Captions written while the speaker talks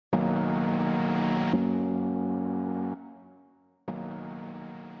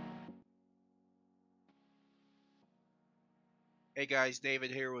Hey guys,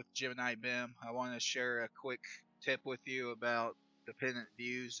 David here with Gemini BIM. I want to share a quick tip with you about dependent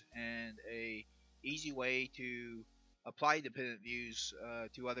views and a easy way to apply dependent views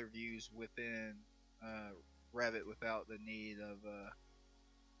to other views within uh, Revit without the need of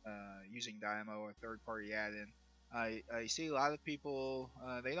using Dynamo or third-party add-in. I see a lot of people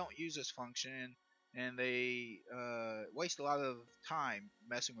they don't use this function and they waste a lot of time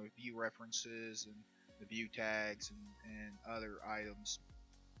messing with view references and the view tags and other items.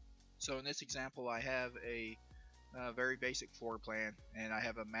 So in this example, I have a very basic floor plan, and I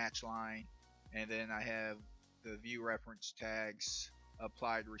have a match line, and then I have the view reference tags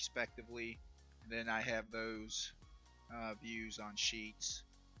applied respectively. And then I have those views on sheets,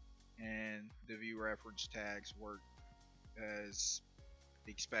 and the view reference tags work as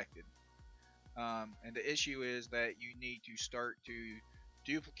expected. And the issue is that you need to start to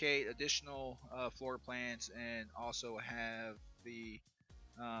duplicate additional floor plans and also have the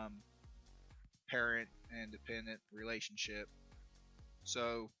um, parent and dependent relationship.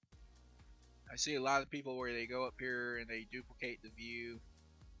 So I see a lot of people where they go up here and they duplicate the view.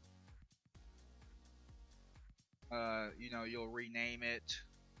 You'll rename it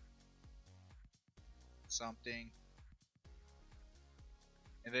something,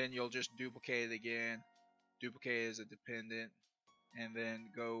 and then you'll just duplicate it again, duplicate it as a dependent, and then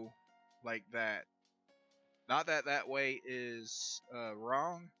go like that. Not that that way is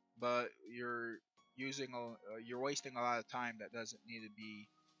wrong, but you're wasting a lot of time that doesn't need to be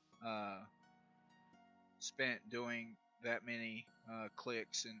uh, spent doing that many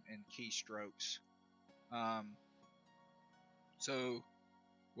clicks and keystrokes. Um, so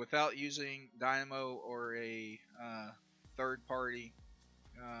without using Dynamo or a third-party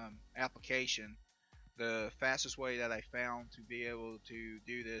application, the fastest way that I found to be able to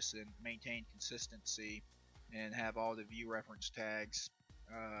do this and maintain consistency and have all the view reference tags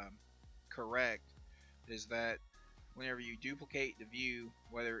correct is that whenever you duplicate the view,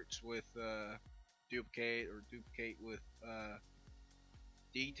 whether it's with duplicate or duplicate with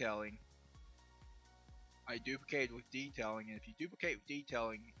detailing, I duplicate with detailing, and if you duplicate with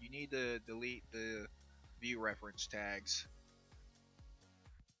detailing, you need to delete the view reference tags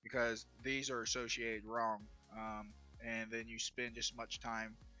because these are associated wrong, and then you spend just as much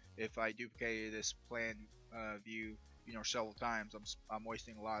time. If I duplicated this plan view, several times, I'm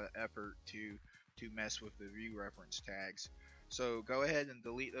wasting a lot of effort to mess with the view reference tags. So go ahead and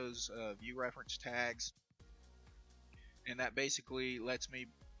delete those view reference tags, and that basically lets me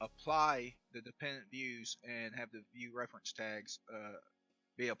apply the dependent views and have the view reference tags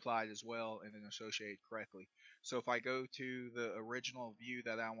be applied as well and then associated correctly. So if I go to the original view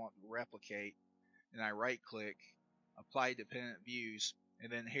that I want to replicate and I right click, apply dependent views,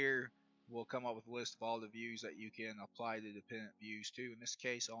 and then here we'll come up with a list of all the views that you can apply the dependent views to. In this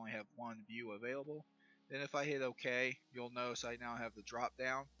case, I only have one view available. Then if I hit OK, you'll notice I now have the drop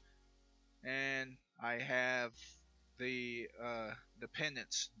down, and I have the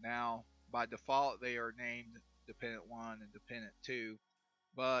dependents. Now by default they are named dependent 1 and dependent 2,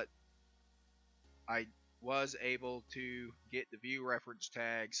 but I was able to get the view reference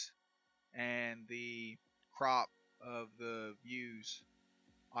tags and the crop of the views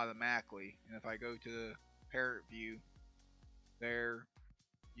automatically. And if I go to the parent view, there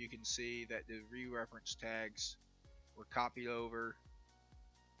you can see that the view reference tags were copied over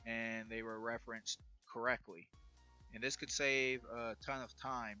and they were referenced correctly. And this could save a ton of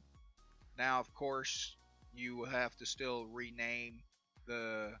time. Now, of course, you will have to still rename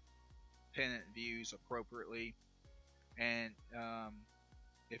the dependent views appropriately, and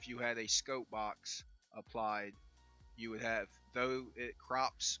if you had a scope box applied, you would have, though it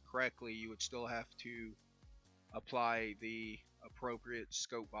crops correctly, you would still have to apply the appropriate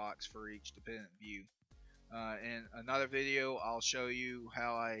scope box for each dependent view. In another video, I'll show you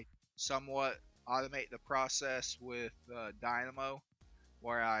how I somewhat automate the process with Dynamo,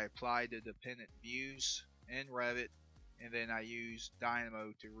 where I apply the dependent views in Revit, and then I use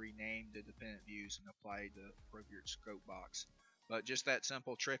Dynamo to rename the dependent views and apply the appropriate scope box. But just that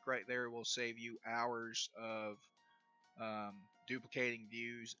simple trick right there will save you hours of duplicating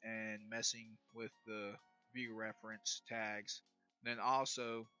views and messing with the view reference tags. Then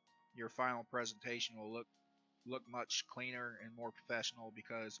also your final presentation will look much cleaner and more professional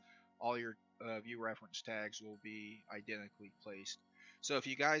because all your view reference tags will be identically placed. So if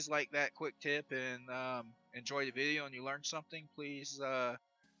you guys like that quick tip and enjoy the video and you learned something, please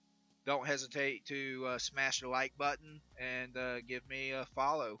don't hesitate to smash the like button and give me a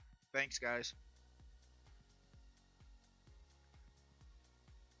follow. Thanks, guys.